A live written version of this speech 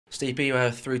Steepy, you are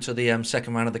through to the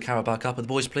second round of the Carabao Cup. Are the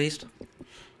boys pleased?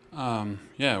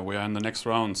 Yeah, we are in the next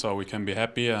round, so we can be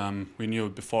happy. We knew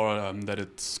before that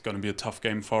it's going to be a tough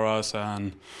game for us,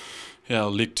 and yeah,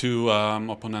 League Two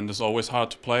opponent is always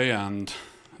hard to play, and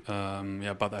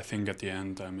yeah, but I think at the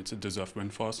end it's a deserved win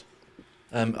for us.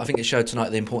 I think it showed tonight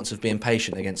the importance of being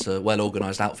patient against a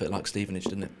well-organised outfit like Stevenage,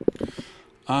 didn't it?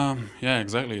 Yeah,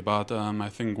 exactly. But I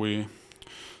think we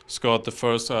scored the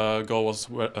first goal was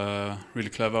really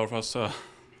clever of us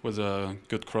with a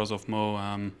good cross of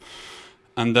Mo.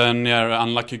 And then, yeah,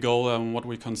 unlucky goal what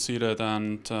we conceded,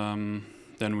 and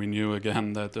then we knew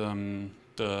again that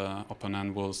the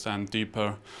opponent will stand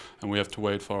deeper, and we have to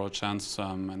wait for our chance.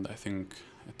 And I think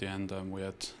at the end we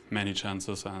had many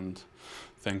chances, and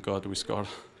thank God we scored.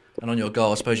 And on your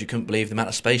goal, I suppose you couldn't believe the amount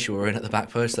of space you were in at the back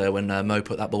post there when Mo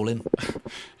put that ball in.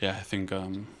 Yeah, I think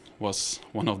was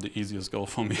one of the easiest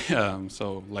goals for me.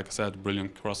 So, like I said,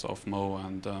 brilliant cross of Mo,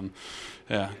 and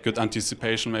yeah, good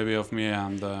anticipation maybe of me,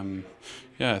 and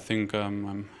yeah, I think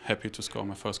I'm happy to score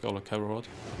my first goal at Carabao.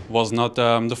 Was not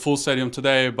the full stadium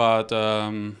today, but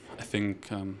I think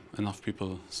enough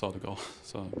people saw the goal.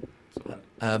 So.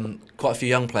 Quite a few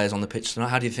young players on the pitch tonight.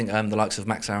 How do you think the likes of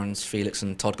Max Aarons, Felix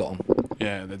and Todd got on?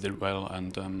 Yeah, they did well,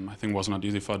 and I think it was not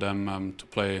easy for them to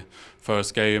play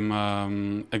first game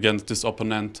against this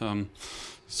opponent.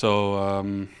 So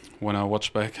when I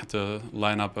watched back at the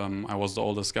lineup, I was the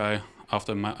oldest guy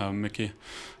after Mickey,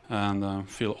 and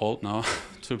feel old now,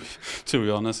 to be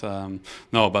honest.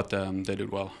 No, but they did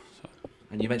well. So.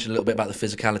 And you mentioned a little bit about the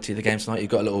physicality of the game tonight.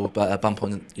 You've got a little bump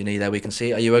on your knee there, we can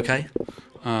see. Are you okay?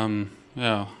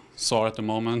 Yeah, sore at the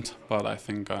moment, but I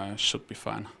think I should be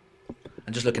fine.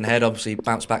 And just looking ahead, obviously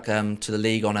bounce back to the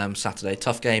league on Saturday.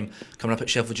 Tough game coming up at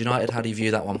Sheffield United. How do you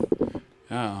view that one?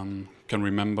 Yeah, can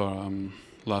remember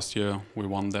last year we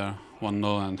won there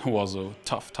 1-0, and it was a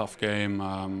tough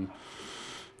game.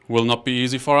 Will not be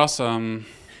easy for us,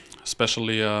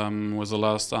 especially with the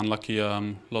last unlucky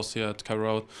loss here at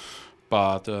Carabao.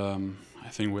 But I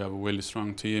think we have a really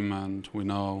strong team, and we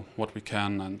know what we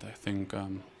can, and I think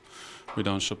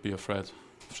we should be afraid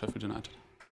of Sheffield United.